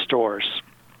grocery stores,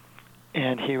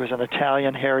 and he was an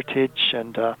Italian heritage,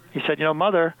 and he said,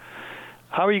 "Mother,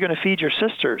 how are you going to feed your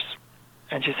sisters?"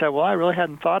 And she said, "Well, I really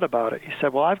hadn't thought about it." He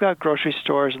said, "Well, I've got grocery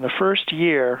stores. In the first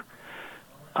year,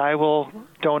 I will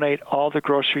donate all the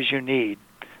groceries you need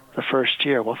the first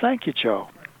year." "Well, thank you, Joe."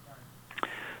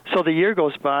 So the year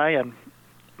goes by, and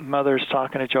Mother's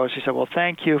talking to Joe. She said, "Well,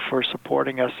 thank you for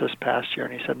supporting us this past year."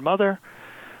 And he said, "Mother,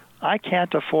 I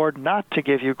can't afford not to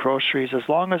give you groceries. As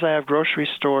long as I have grocery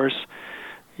stores,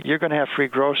 you're going to have free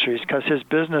groceries," because his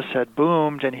business had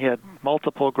boomed, and he had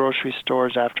multiple grocery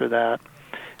stores after that.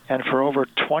 And for over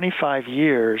 25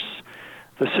 years,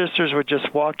 the sisters would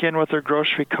just walk in with their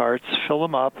grocery carts, fill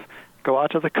them up, go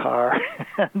out to the car,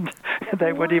 and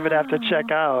they wouldn't even have to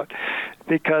check out,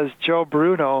 because Joe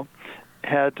Bruno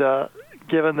had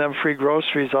given them free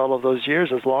groceries all of those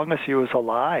years, as long as he was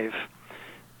alive.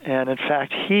 And in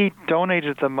fact, he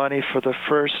donated the money for the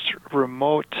first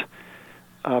remote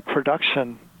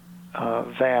production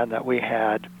van that we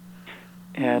had,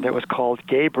 and it was called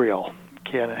Gabriel.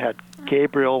 And it had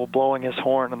Gabriel blowing his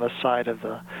horn on the side of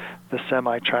the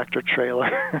semi-tractor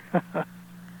trailer.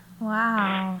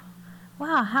 Wow,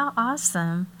 how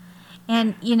awesome.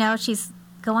 And, she's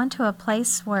going to a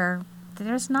place where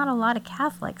there's not a lot of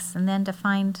Catholics, and then to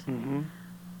find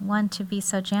one to be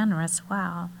so generous.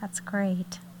 Wow, that's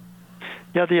great.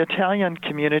 Yeah, the Italian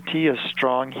community is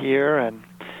strong here,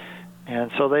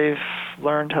 and so they've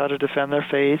learned how to defend their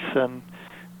faith, and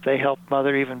they helped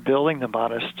Mother even building the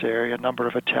monastery. A number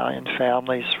of Italian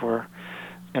families were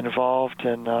involved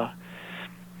in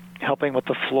helping with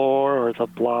the floor or the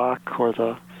block or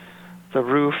the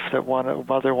roof that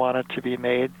Mother wanted to be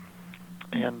made.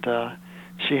 And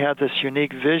she had this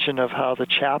unique vision of how the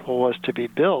chapel was to be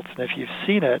built. And if you've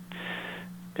seen it,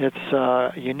 it's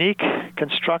a unique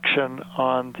construction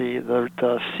on the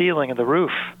ceiling and the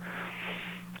roof.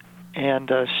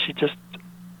 And she just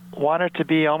wanted to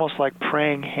be almost like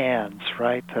praying hands,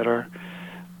 right, that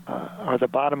are the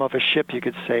bottom of a ship, you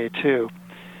could say, too.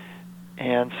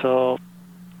 And so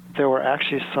there were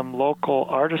actually some local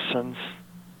artisans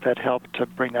that helped to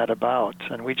bring that about.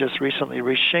 And we just recently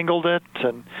reshingled it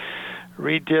and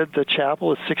redid the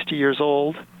chapel. It's 60 years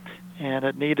old, and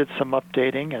it needed some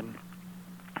updating, and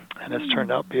it's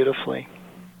turned out beautifully.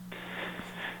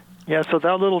 Yeah, so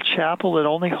that little chapel, it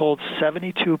only holds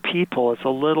 72 people. It's a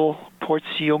little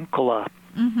portiuncula.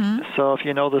 Mm-hmm. So if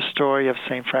you know the story of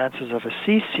St. Francis of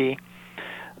Assisi,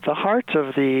 the heart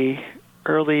of the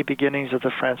early beginnings of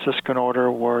the Franciscan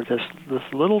order were this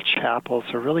little chapel.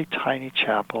 It's a really tiny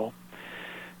chapel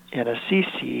in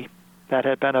Assisi that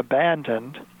had been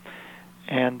abandoned,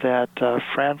 and that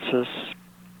Francis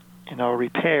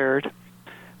repaired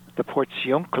the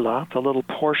Portiuncula, the little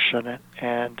portion,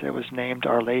 and it was named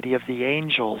Our Lady of the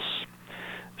Angels.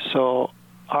 So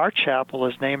our chapel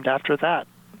is named after that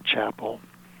chapel.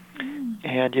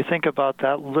 And you think about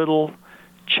that little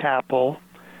chapel,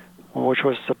 which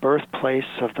was the birthplace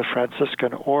of the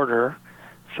Franciscan order,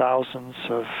 thousands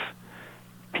of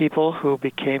people who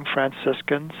became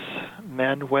Franciscans,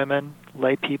 men, women,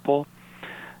 lay people,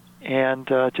 and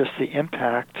just the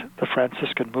impact the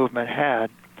Franciscan movement had.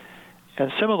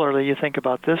 And similarly, you think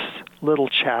about this little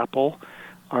chapel,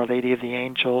 Our Lady of the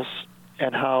Angels,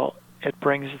 and how it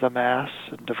brings the Mass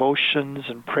and devotions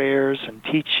and prayers and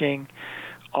teaching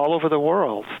all over the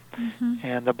world,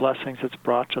 and the blessings it's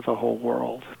brought to the whole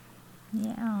world.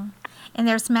 Yeah. And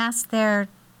there's Mass there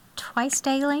twice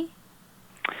daily?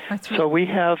 So we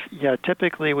have,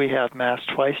 typically we have Mass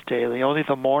twice daily. Only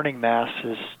the morning Mass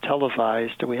is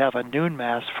televised. We have a noon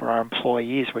Mass for our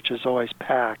employees, which is always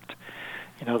packed.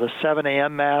 The 7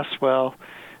 a.m. Mass,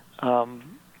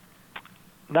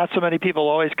 not so many people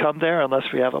always come there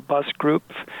unless we have a bus group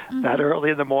that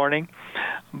early in the morning.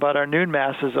 But our noon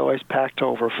Mass is always packed to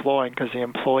overflowing because the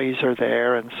employees are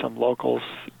there and some locals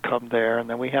come there. And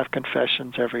then we have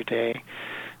confessions every day,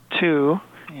 too,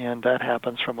 and that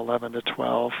happens from 11 to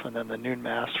 12, and then the noon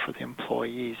Mass for the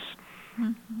employees.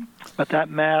 But that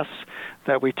Mass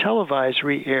that we televise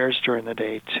re-airs during the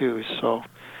day, too. So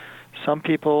some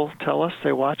people tell us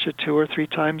they watch it 2 or 3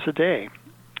 times a day.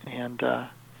 And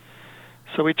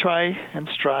so we try and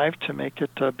strive to make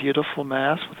it a beautiful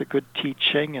Mass with a good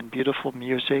teaching and beautiful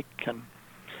music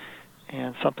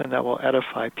and something that will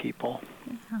edify people.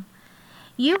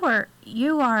 You are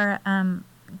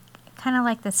kind of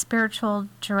like the spiritual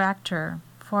director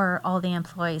for all the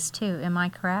employees too. Am I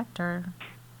correct? I'm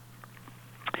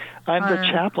the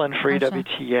chaplain for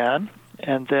EWTN,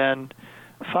 and then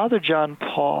Father John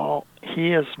Paul,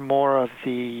 he is more of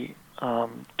the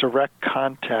direct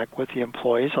contact with the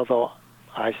employees, although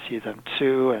I see them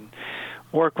too and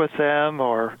work with them,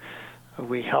 or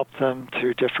we help them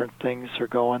through different things they're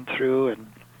going through, and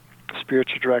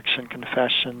spiritual direction,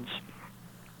 confessions.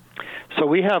 So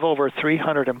we have over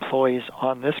 300 employees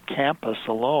on this campus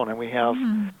alone, and we have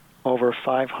over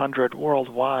 500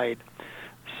 worldwide.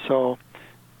 So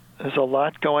there's a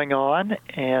lot going on,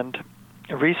 and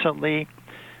recently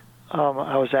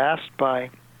I was asked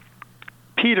by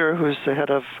Peter, who's the head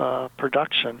of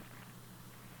production.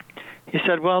 He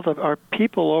said, well, our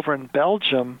people over in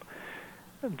Belgium,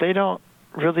 they don't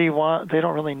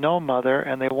really know Mother,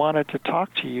 and they wanted to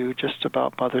talk to you just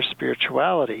about Mother's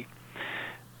spirituality,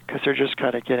 because they're just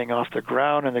kind of getting off the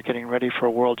ground and they're getting ready for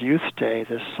World Youth Day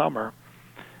this summer.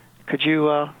 Could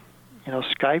you,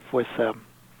 Skype with them?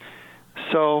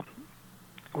 So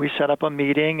we set up a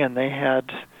meeting, and they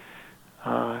had,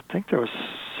 I think there was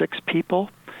 6 people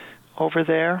over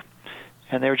there,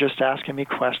 and they were just asking me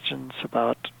questions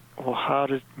about, well, how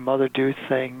did Mother do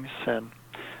things? And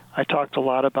I talked a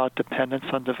lot about dependence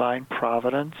on divine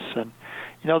providence. And,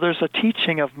 there's a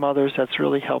teaching of Mother's that's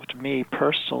really helped me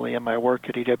personally in my work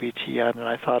at EWTN, and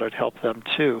I thought it'd help them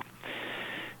too.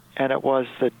 And it was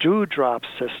the dewdrop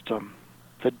system.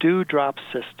 The dewdrop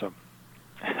system.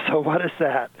 So what is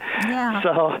that? Yeah.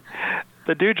 So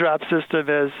the dewdrop system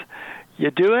is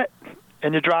you do it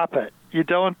and you drop it. You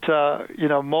don't,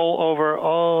 mull over,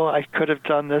 I could have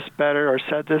done this better or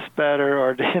said this better,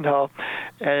 or,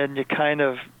 and you kind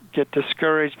of get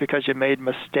discouraged because you made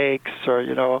mistakes, or,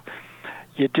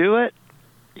 you do it,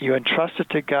 you entrust it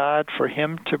to God for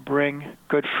Him to bring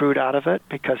good fruit out of it,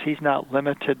 because He's not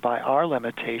limited by our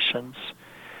limitations,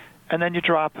 and then you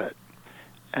drop it.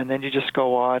 And then you just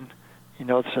go on,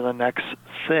 to the next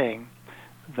thing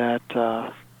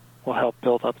that will help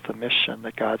build up the mission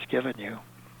that God's given you.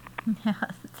 Yeah,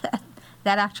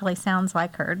 that actually sounds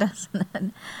like her, doesn't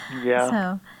it?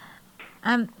 Yeah.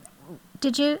 So,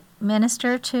 did you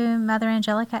minister to Mother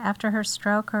Angelica after her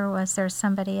stroke, or was there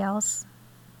somebody else?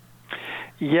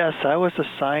 Yes, I was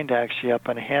assigned actually up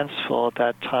in Hansville at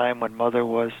that time when Mother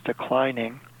was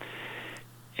declining.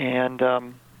 And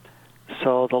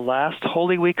so the last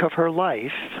Holy Week of her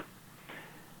life,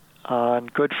 on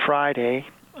Good Friday,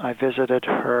 I visited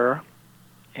her,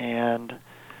 and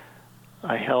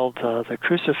I held the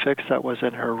crucifix that was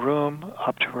in her room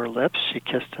up to her lips. She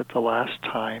kissed it the last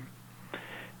time,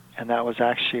 and that was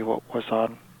actually what was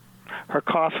on her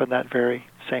coffin, that very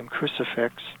same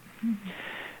crucifix.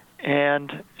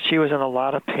 And she was in a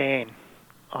lot of pain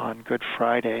on Good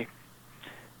Friday.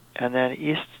 And then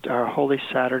Holy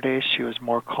Saturday, she was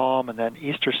more calm. And then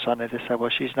Easter Sunday, they said, well,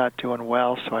 she's not doing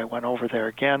well. So I went over there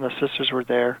again. The sisters were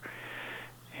there,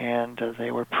 and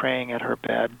they were praying at her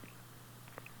bed.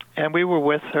 And we were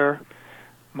with her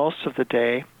most of the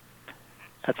day.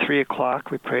 At 3 o'clock,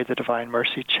 we prayed the Divine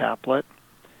Mercy Chaplet.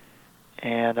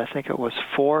 And I think it was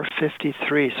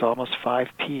 4:53, so almost 5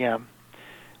 p.m.,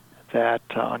 that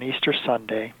on Easter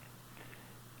Sunday,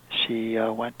 she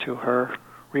went to her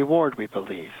reward, we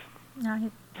believe.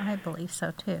 I believe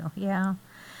so, too, yeah.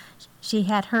 She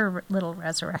had her little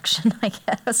resurrection, I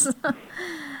guess,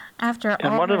 after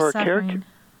and all one her of her suffering.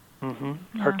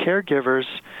 Her caregivers,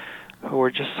 who were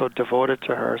just so devoted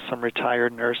to her, some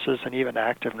retired nurses and even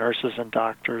active nurses and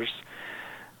doctors,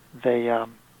 they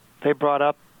brought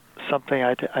up something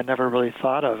I never really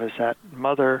thought of, is that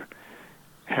Mother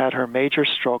had her major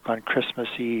stroke on Christmas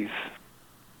Eve.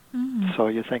 Mm. So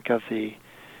you think of the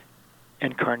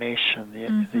incarnation, the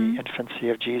infancy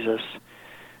of Jesus.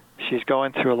 She's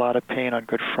going through a lot of pain on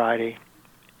Good Friday,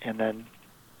 and then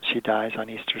she dies on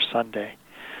Easter Sunday.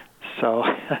 So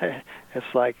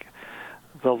it's like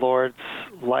the Lord's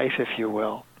life, if you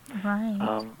will,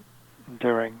 right.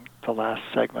 During the last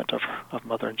segment of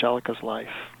Mother Angelica's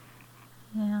life.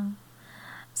 Yeah.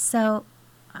 So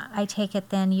I take it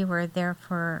then you were there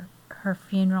for her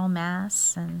funeral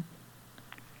mass? And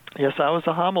yes, I was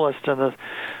a homilist, and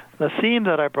the theme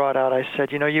that I brought out, I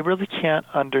said, you really can't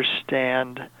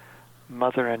understand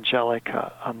Mother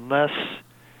Angelica unless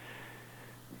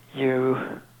you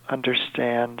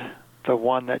understand the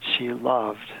one that she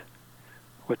loved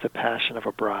with the passion of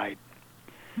a bride.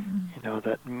 Mm-hmm.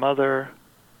 That Mother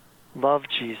loved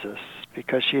Jesus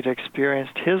because she'd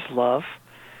experienced his love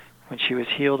when she was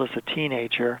healed as a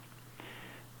teenager,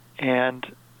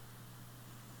 and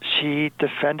she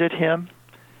defended him.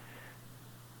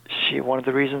 One of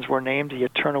the reasons we're named the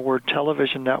Eternal Word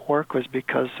Television Network was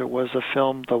because there was a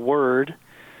film, The Word,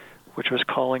 which was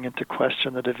calling into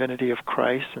question the divinity of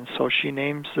Christ, and so she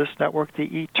names this network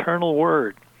the Eternal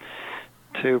Word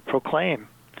to proclaim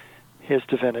his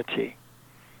divinity.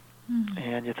 Mm-hmm.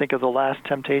 And you think of the last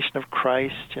temptation of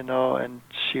Christ, and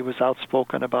she was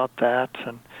outspoken about that,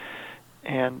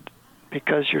 and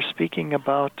because you're speaking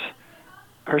about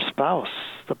her spouse,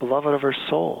 the beloved of her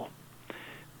soul,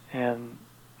 and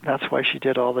that's why she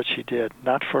did all that she did,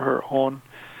 not for her own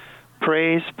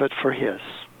praise, but for his.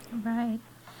 Right.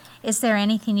 Is there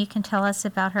anything you can tell us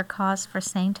about her cause for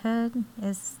sainthood?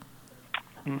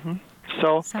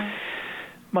 So,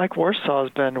 Mike Warsaw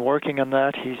has been working on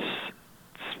that. He's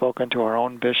spoken to our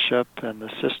own bishop and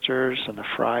the sisters and the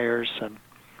friars, and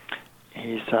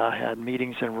he's had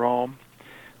meetings in Rome.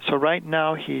 So right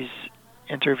now he's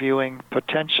interviewing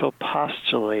potential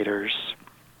postulators.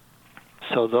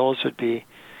 So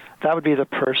that would be the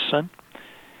person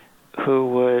who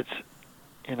would,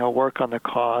 work on the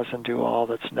cause and do all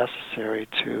that's necessary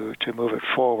to move it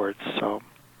forward. So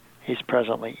he's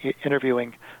presently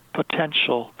interviewing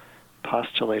potential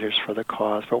postulators for the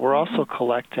cause. But we're also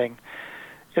collecting,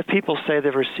 if people say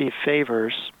they've received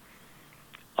favors,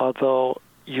 although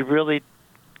you really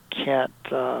can't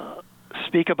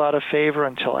speak about a favor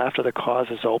until after the cause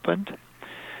is opened,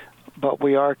 but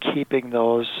we are keeping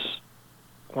those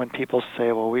when people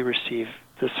say, well, we receive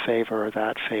this favor or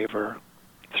that favor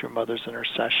through Mother's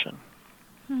intercession.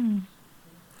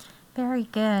 Very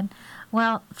good.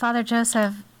 Well, Father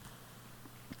Joseph,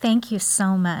 thank you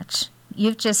so much.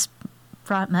 You've just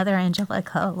brought Mother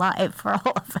Angelica alive for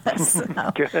all of us. So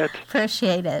Good.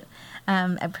 Appreciate it.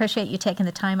 I appreciate you taking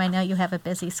the time. I know you have a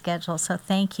busy schedule, so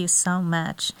thank you so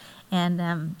much.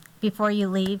 And before you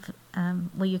leave,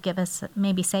 will you give us,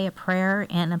 maybe say a prayer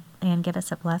and give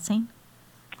us a blessing?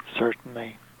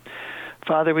 Certainly.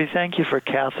 Father, we thank you for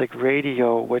Catholic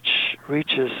radio, which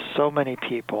reaches so many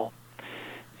people,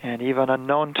 and even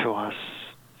unknown to us,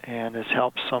 and has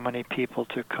helped so many people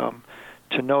to come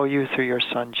to know you through your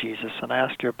Son, Jesus. And I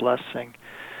ask your blessing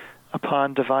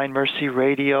upon Divine Mercy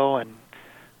Radio and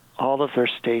all of their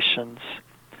stations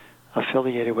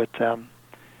affiliated with them,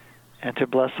 and to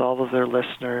bless all of their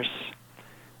listeners,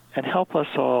 and help us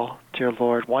all, dear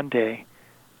Lord, one day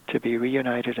to be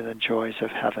reunited in the joys of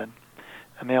heaven.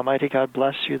 And may Almighty God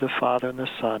bless you, the Father, and the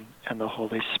Son, and the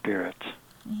Holy Spirit.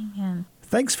 Amen.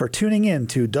 Thanks for tuning in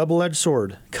to Double-Edged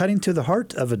Sword, cutting to the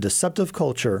heart of a deceptive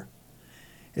culture.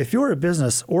 If you're a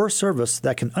business or service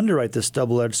that can underwrite this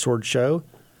Double-Edged Sword show,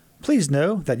 please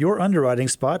know that your underwriting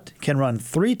spot can run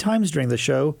 3 times during the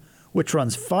show, which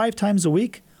runs 5 times a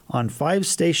week on 5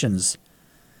 stations.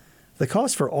 The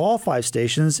cost for all 5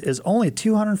 stations is only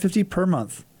 $250 per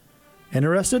month.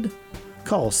 Interested?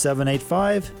 Call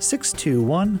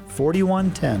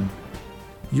 785-621-4110.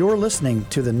 You're listening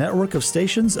to the network of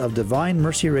stations of Divine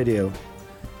Mercy Radio.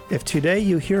 If today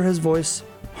you hear his voice,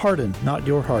 harden not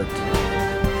your heart.